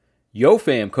Yo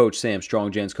fam, Coach Sam,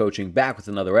 Strong Gens Coaching, back with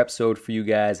another episode for you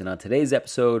guys. And on today's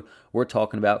episode, we're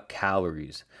talking about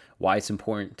calories, why it's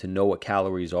important to know what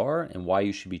calories are, and why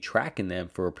you should be tracking them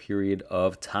for a period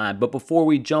of time. But before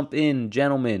we jump in,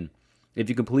 gentlemen, if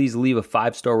you could please leave a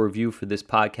 5-star review for this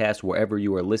podcast wherever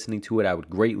you are listening to it, I would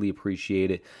greatly appreciate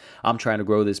it. I'm trying to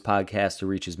grow this podcast to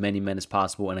reach as many men as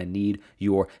possible, and I need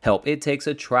your help. It takes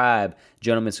a tribe,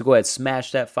 gentlemen. So go ahead,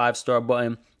 smash that 5-star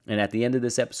button. And at the end of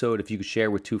this episode, if you could share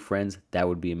with 2 friends, that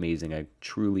would be amazing. I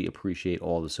truly appreciate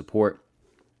all the support.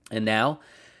 And now,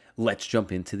 let's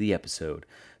jump into the episode.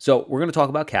 So we're going to talk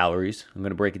about calories. I'm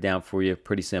going to break it down for you.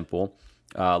 Pretty simple.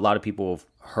 A lot of people have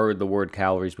heard the word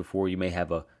calories before. You may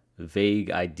have a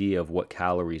vague idea of what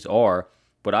calories are,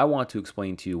 but I want to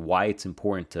explain to you why it's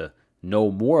important to know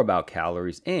more about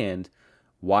calories and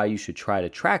why you should try to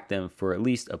track them for at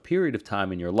least a period of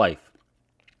time in your life.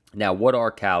 Now, what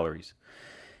are calories?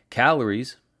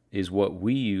 Calories is what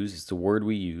we use, it's the word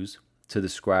we use to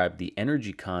describe the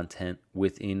energy content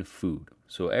within food.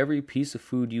 So every piece of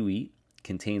food you eat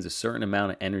contains a certain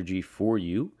amount of energy for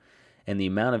you, and the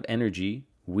amount of energy,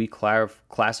 we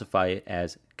classify it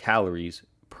as calories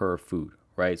per food,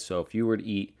 right? So if you were to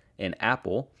eat an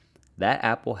apple, that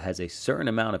apple has a certain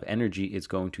amount of energy it's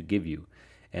going to give you,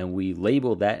 and we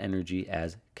label that energy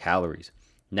as calories.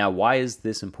 Now, why is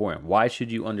this important? Why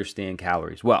should you understand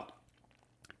calories? Well,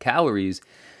 calories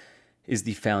is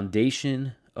the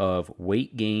foundation of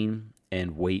weight gain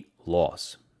and weight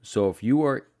loss. So if you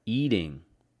are eating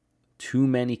too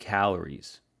many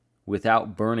calories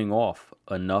without burning off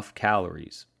enough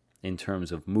calories in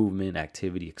terms of movement,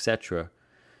 activity, etc.,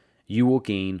 you will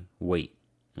gain weight,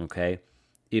 okay?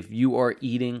 If you are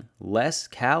eating less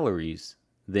calories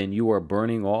than you are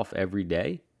burning off every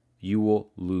day, you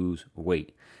will lose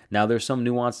weight. Now, there's some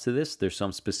nuance to this. There's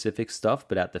some specific stuff,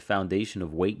 but at the foundation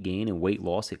of weight gain and weight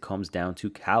loss, it comes down to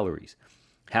calories.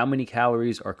 How many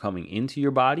calories are coming into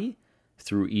your body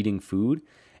through eating food,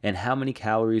 and how many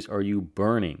calories are you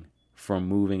burning from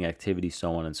moving activity,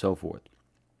 so on and so forth.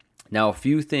 Now, a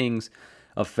few things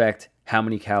affect how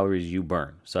many calories you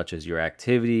burn, such as your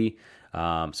activity,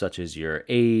 such as your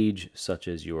age, such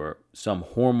as some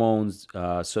hormones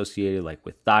associated, like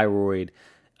with thyroid,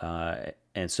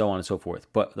 and so on and so forth.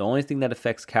 But the only thing that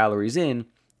affects calories in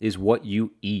is what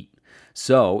you eat.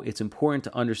 So it's important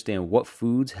to understand what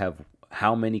foods have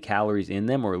how many calories in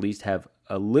them, or at least have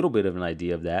a little bit of an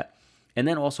idea of that. And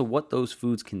then also what those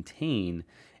foods contain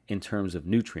in terms of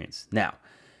nutrients. Now,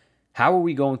 how are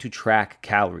we going to track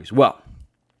calories? Well,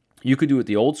 you could do it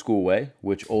the old school way,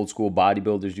 which old school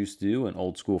bodybuilders used to do and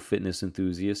old school fitness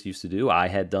enthusiasts used to do. I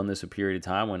had done this a period of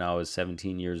time when I was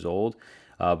 17 years old,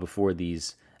 before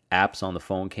these apps on the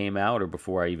phone came out, or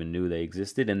before I even knew they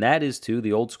existed. And that is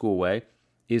the old school way,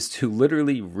 is to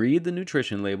literally read the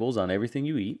nutrition labels on everything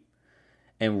you eat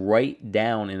and write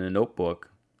down in a notebook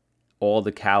all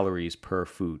the calories per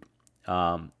food.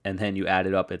 And then you add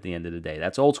it up at the end of the day.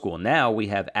 That's old school. Now we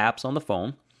have apps on the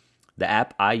phone. The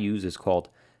app I use is called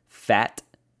Fat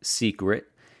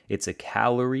Secret. It's a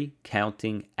calorie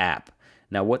counting app.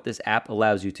 Now, what this app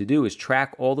allows you to do is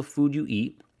track all the food you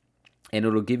eat, and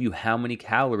it'll give you how many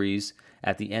calories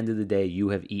at the end of the day you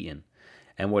have eaten.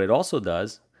 And what it also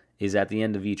does is at the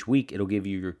end of each week, it'll give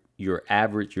you your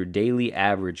daily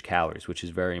average calories, which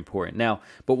is very important. Now,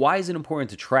 but why is it important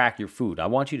to track your food? I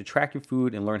want you to track your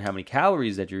food and learn how many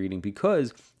calories that you're eating,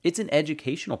 because it's an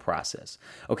educational process.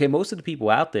 Okay, most of the people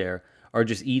out there are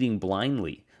just eating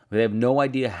blindly. They have no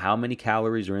idea how many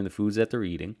calories are in the foods that they're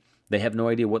eating. They have no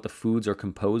idea what the foods are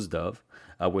composed of,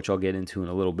 which I'll get into in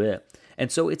a little bit.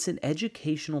 And so it's an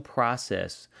educational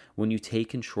process when you take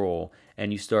control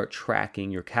and you start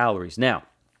tracking your calories. Now,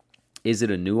 is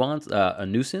it a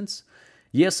nuisance?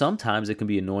 Yeah, sometimes it can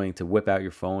be annoying to whip out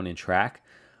your phone and track.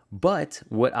 But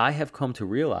what I have come to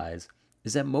realize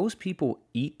is that most people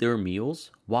eat their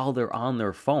meals while they're on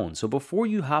their phone. So before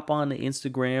you hop on to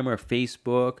Instagram or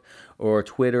Facebook or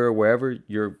Twitter or wherever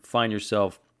you find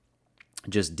yourself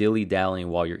just dilly-dallying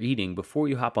while you're eating, before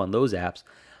you hop on those apps,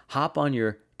 hop on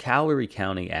your calorie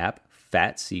counting app,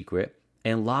 Fat Secret,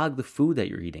 and log the food that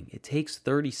you're eating. It takes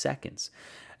 30 seconds.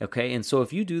 Okay, and so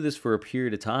if you do this for a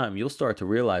period of time, you'll start to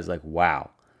realize, like, wow,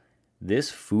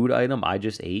 this food item I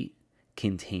just ate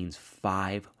contains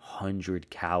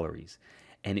 500 calories.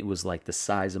 And it was like the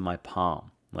size of my palm.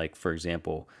 Like, for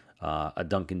example, a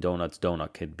Dunkin' Donuts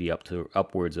donut could be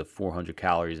upwards of 400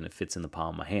 calories, and it fits in the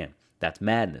palm of my hand. That's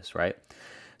madness, right?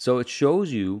 So it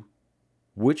shows you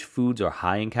which foods are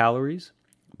high in calories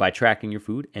by tracking your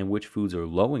food and which foods are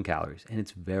low in calories. And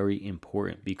it's very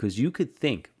important, because you could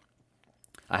think,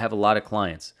 I have a lot of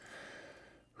clients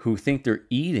who think they're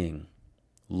eating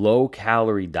low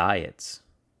calorie diets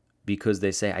because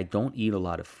they say, I don't eat a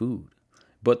lot of food.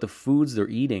 But the foods they're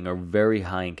eating are very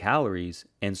high in calories.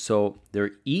 And so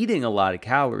they're eating a lot of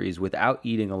calories without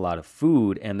eating a lot of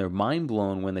food. And they're mind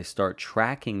blown when they start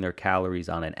tracking their calories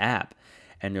on an app.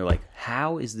 And they're like,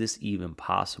 how is this even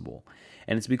possible?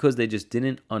 And it's because they just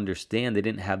didn't understand. They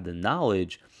didn't have the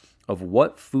knowledge of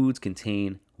what foods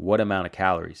contain what amount of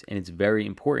calories. And it's very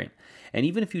important. And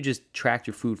even if you just tracked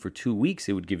your food for 2 weeks,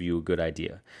 it would give you a good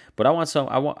idea. But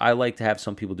I like to have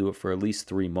some people do it for at least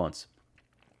 3 months,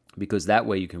 because that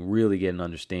way you can really get an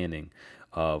understanding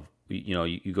of,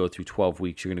 you go through 12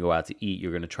 weeks, you're going to go out to eat,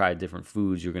 you're going to try different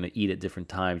foods, you're going to eat at different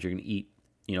times, you're going to eat,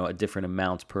 at different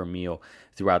amounts per meal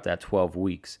throughout that 12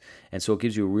 weeks. And so it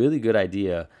gives you a really good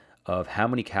idea of how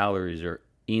many calories are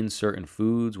in certain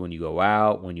foods when you go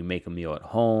out, when you make a meal at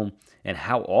home, and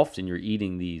how often you're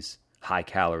eating these high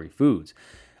calorie foods.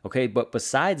 Okay, but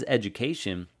besides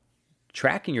education,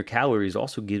 tracking your calories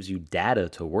also gives you data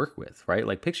to work with, right?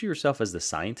 Like picture yourself as the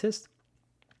scientist,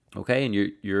 okay?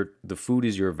 And the food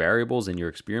is your variables in your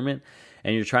experiment,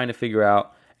 and you're trying to figure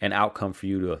out an outcome for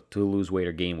you to lose weight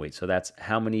or gain weight. So that's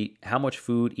how much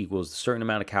food equals a certain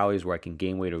amount of calories where I can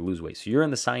gain weight or lose weight. So you're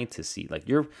in the scientist seat, like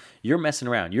you're messing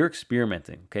around, you're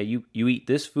experimenting. Okay, you eat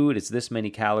this food, it's this many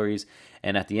calories,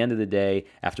 and at the end of the day,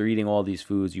 after eating all these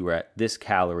foods, you were at this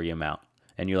calorie amount.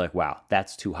 And you're like, wow,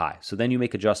 that's too high. So then you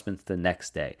make adjustments the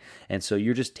next day. And so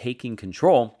you're just taking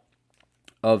control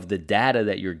of the data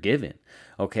that you're given,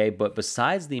 okay? But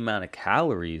besides the amount of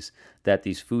calories that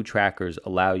these food trackers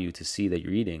allow you to see that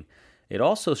you're eating, it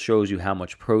also shows you how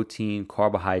much protein,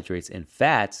 carbohydrates, and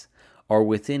fats are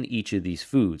within each of these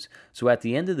foods. So at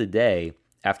the end of the day,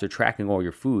 after tracking all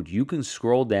your food, you can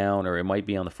scroll down, or it might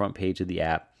be on the front page of the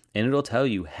app, and it'll tell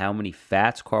you how many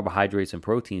fats, carbohydrates, and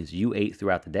proteins you ate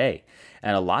throughout the day.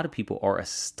 And a lot of people are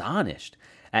astonished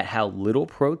at how little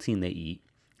protein they eat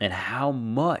and how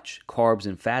much carbs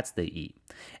and fats they eat.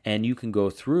 And you can go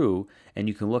through and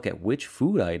you can look at which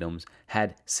food items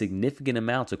had significant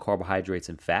amounts of carbohydrates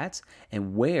and fats,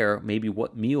 and where maybe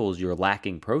what meals you're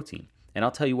lacking protein. And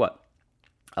I'll tell you what,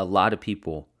 a lot of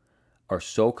people are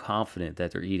so confident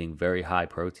that they're eating very high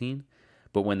protein,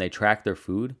 but when they track their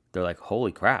food, they're like,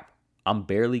 holy crap, I'm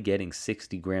barely getting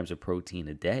 60 grams of protein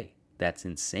a day. That's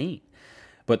insane.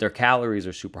 But their calories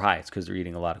are super high. It's because they're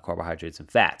eating a lot of carbohydrates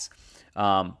and fats.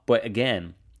 But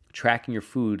again, tracking your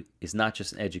food is not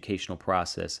just an educational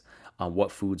process on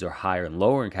what foods are higher and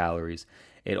lower in calories.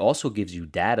 It also gives you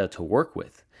data to work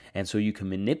with. And so you can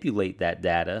manipulate that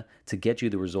data to get you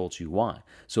the results you want.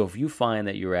 So if you find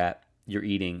that you're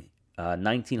eating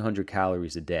 1,900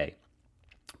 calories a day,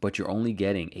 but you're only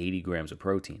getting 80 grams of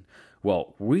protein,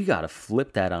 well, we got to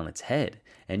flip that on its head.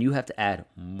 And you have to add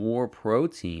more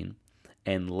protein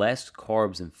and less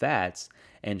carbs and fats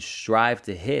and strive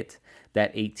to hit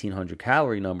that 1,800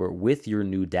 calorie number with your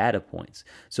new data points.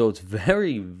 So it's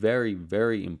very, very,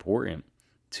 very important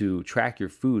to track your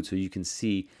food so you can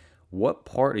see what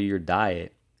part of your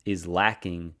diet is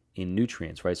lacking in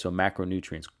nutrients, right? So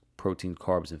macronutrients, protein,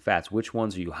 carbs, and fats. Which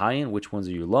ones are you high in? Which ones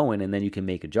are you low in? And then you can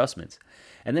make adjustments.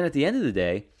 And then at the end of the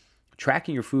day,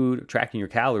 tracking your food, tracking your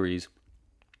calories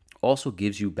also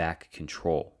gives you back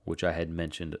control, which I had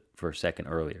mentioned for a second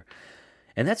earlier.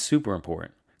 And that's super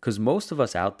important, because most of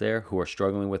us out there who are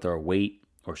struggling with our weight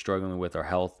or struggling with our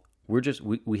health,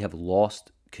 we have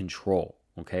lost control,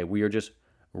 okay? We are just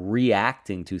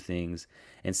reacting to things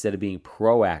instead of being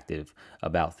proactive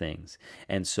about things.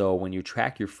 And so when you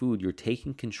track your food, you're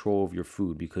taking control of your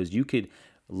food, because you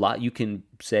can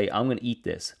say, I'm going to eat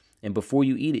this. And before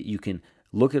you eat it, you can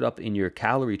look it up in your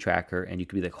calorie tracker and you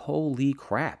can be like, holy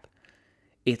crap,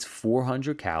 it's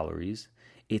 400 calories.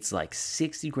 It's like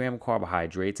 60 grams of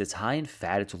carbohydrates. It's high in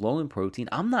fat. It's low in protein.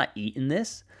 I'm not eating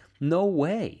this. No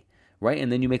way, right?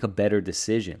 And then you make a better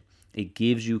decision. It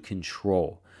gives you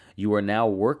control. You are now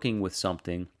working with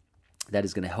something that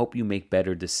is going to help you make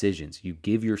better decisions. You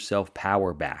give yourself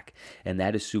power back. And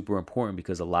that is super important,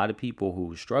 because a lot of people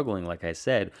who are struggling, like I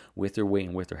said, with their weight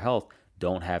and with their health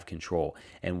don't have control.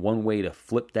 And one way to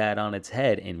flip that on its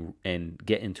head and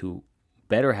get into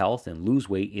better health and lose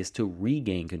weight is to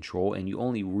regain control. And you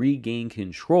only regain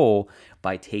control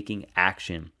by taking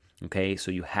action. Okay, so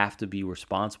you have to be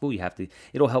responsible.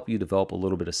 It'll help you develop a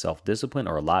little bit of self-discipline,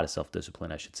 or a lot of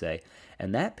self-discipline, I should say.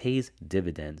 And that pays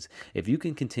dividends. If you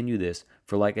can continue this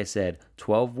for, like I said,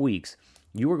 12 weeks,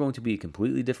 you are going to be a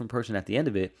completely different person at the end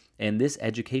of it. And this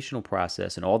educational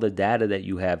process and all the data that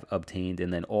you have obtained,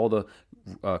 and then all the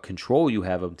control you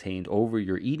have obtained over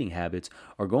your eating habits,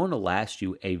 are going to last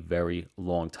you a very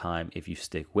long time if you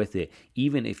stick with it,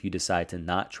 even if you decide to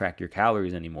not track your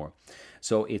calories anymore.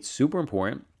 So it's super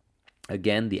important.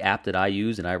 Again, the app that I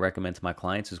use and I recommend to my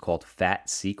clients is called Fat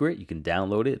Secret. You can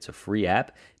download it. It's a free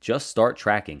app. Just start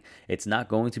tracking. It's not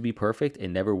going to be perfect. It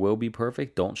never will be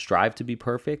perfect. Don't strive to be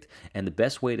perfect. And the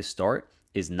best way to start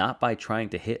is not by trying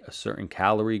to hit a certain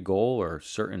calorie goal or a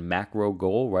certain macro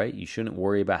goal, right? You shouldn't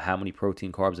worry about how many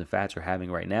protein, carbs, and fats you're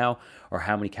having right now or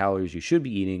how many calories you should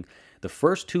be eating. The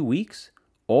first 2 weeks,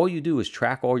 all you do is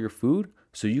track all your food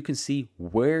so you can see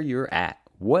where you're at.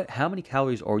 How many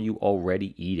calories are you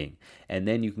already eating? And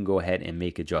then you can go ahead and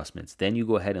make adjustments. Then you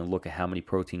go ahead and look at how many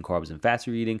protein, carbs, and fats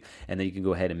you're eating, and then you can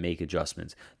go ahead and make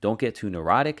adjustments. Don't get too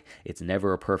neurotic. It's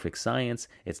never a perfect science.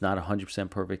 It's not 100%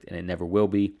 perfect, and it never will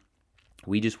be.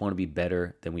 We just want to be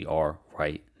better than we are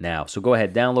right now. So go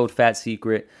ahead, download Fat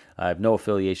Secret. I have no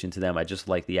affiliation to them. I just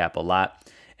like the app a lot.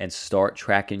 And start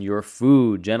tracking your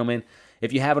food, gentlemen.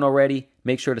 If you haven't already,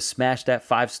 make sure to smash that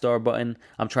 5-star button.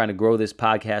 I'm trying to grow this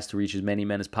podcast to reach as many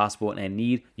men as possible, and I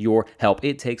need your help.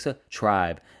 It takes a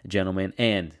tribe, gentlemen.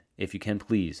 And if you can,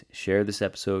 please share this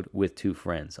episode with 2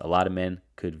 friends. A lot of men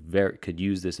could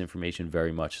use this information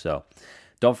very much so.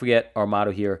 Don't forget our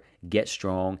motto here, get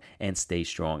strong and stay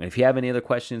strong. And if you have any other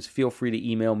questions, feel free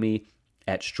to email me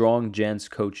at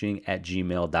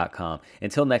stronggentscoaching@gmail.com.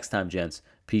 Until next time, gents,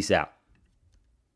 peace out.